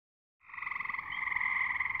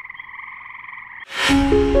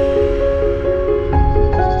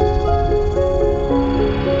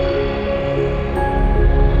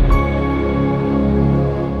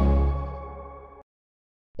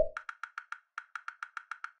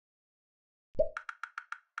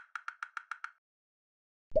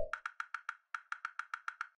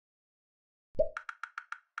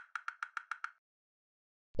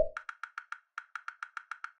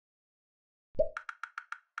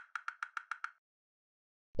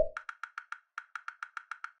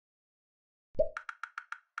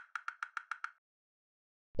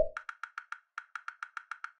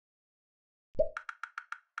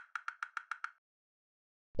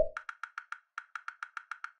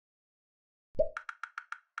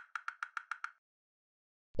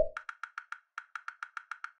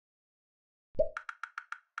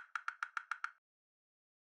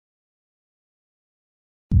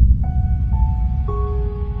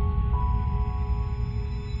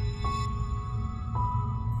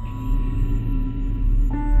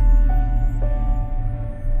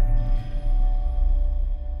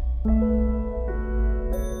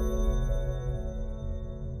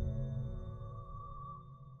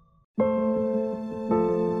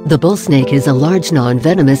The bullsnake is a large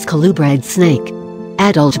non-venomous colubrid snake.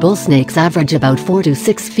 Adult bullsnakes average about 4 to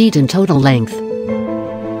 6 feet in total length.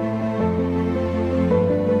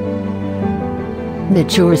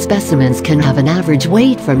 Mature specimens can have an average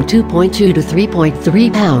weight from 2.2 to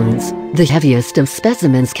 3.3 pounds. The heaviest of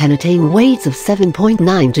specimens can attain weights of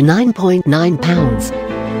 7.9 to 9.9 pounds.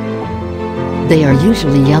 They are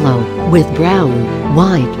usually yellow, with brown,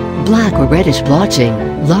 white, black or reddish blotching,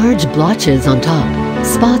 large blotches on top,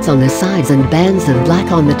 spots on the sides and bands of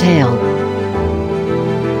black on the tail.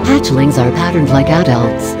 Hatchlings are patterned like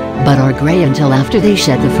adults, but are gray until after they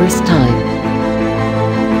shed the first time.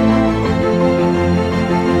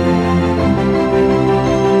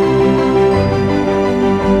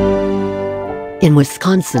 In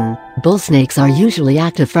Wisconsin, bullsnakes are usually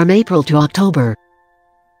active from April to October.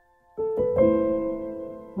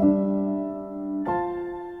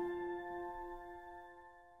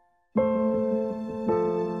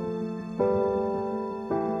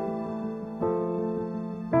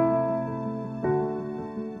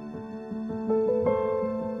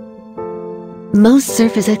 Most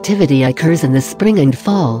surface activity occurs in the spring and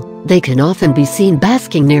fall. They can often be seen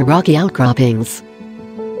basking near rocky outcroppings.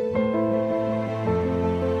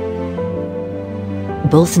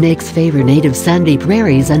 Bullsnakes favor native sandy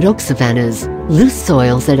prairies and oak savannas. Loose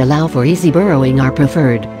soils that allow for easy burrowing are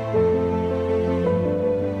preferred.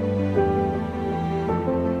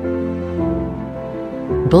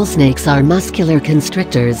 Bullsnakes are muscular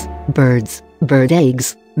constrictors. Birds, bird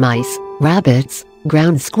eggs, mice, rabbits,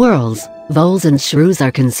 ground squirrels, voles and shrews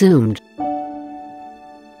are consumed.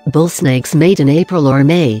 Bullsnakes mate in April or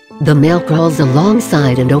May. The male crawls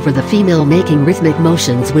alongside and over the female, making rhythmic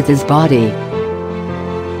motions with his body.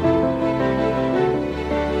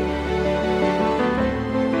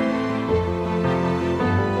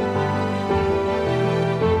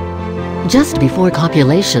 Just before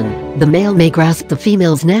copulation, the male may grasp the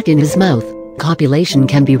female's neck in his mouth. Copulation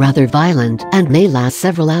can be rather violent and may last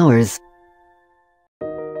several hours.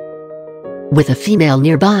 With a female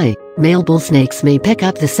nearby, male bullsnakes may pick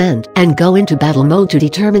up the scent and go into battle mode to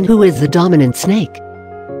determine who is the dominant snake.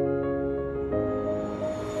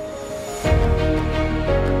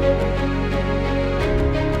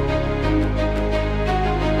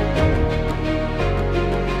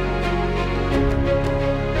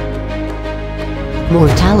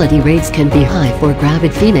 Mortality rates can be high for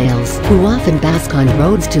gravid females, who often bask on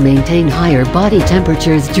roads to maintain higher body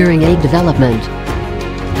temperatures during egg development.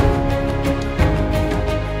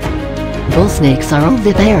 Bullsnakes are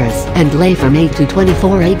oviparous and lay from 8 to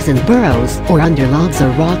 24 eggs in burrows or under logs or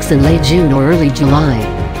rocks in late June or early July.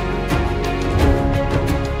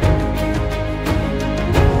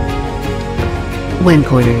 When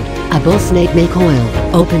cornered, a bullsnake may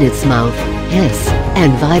coil, open its mouth, hiss,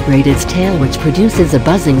 and vibrate its tail, which produces a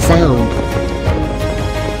buzzing sound.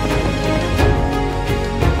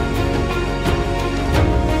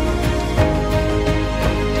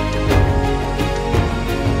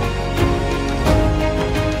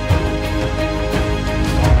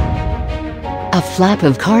 A flap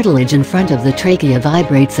of cartilage in front of the trachea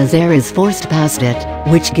vibrates as air is forced past it,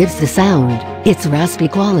 which gives the sound its raspy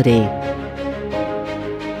quality.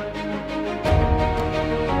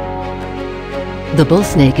 The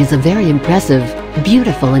bullsnake is a very impressive,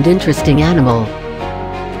 beautiful and interesting animal.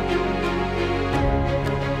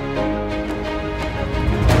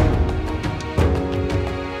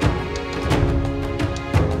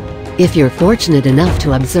 If you're fortunate enough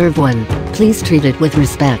to observe one, please treat it with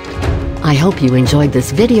respect. I hope you enjoyed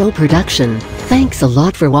this video production. Thanks a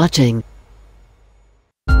lot for watching.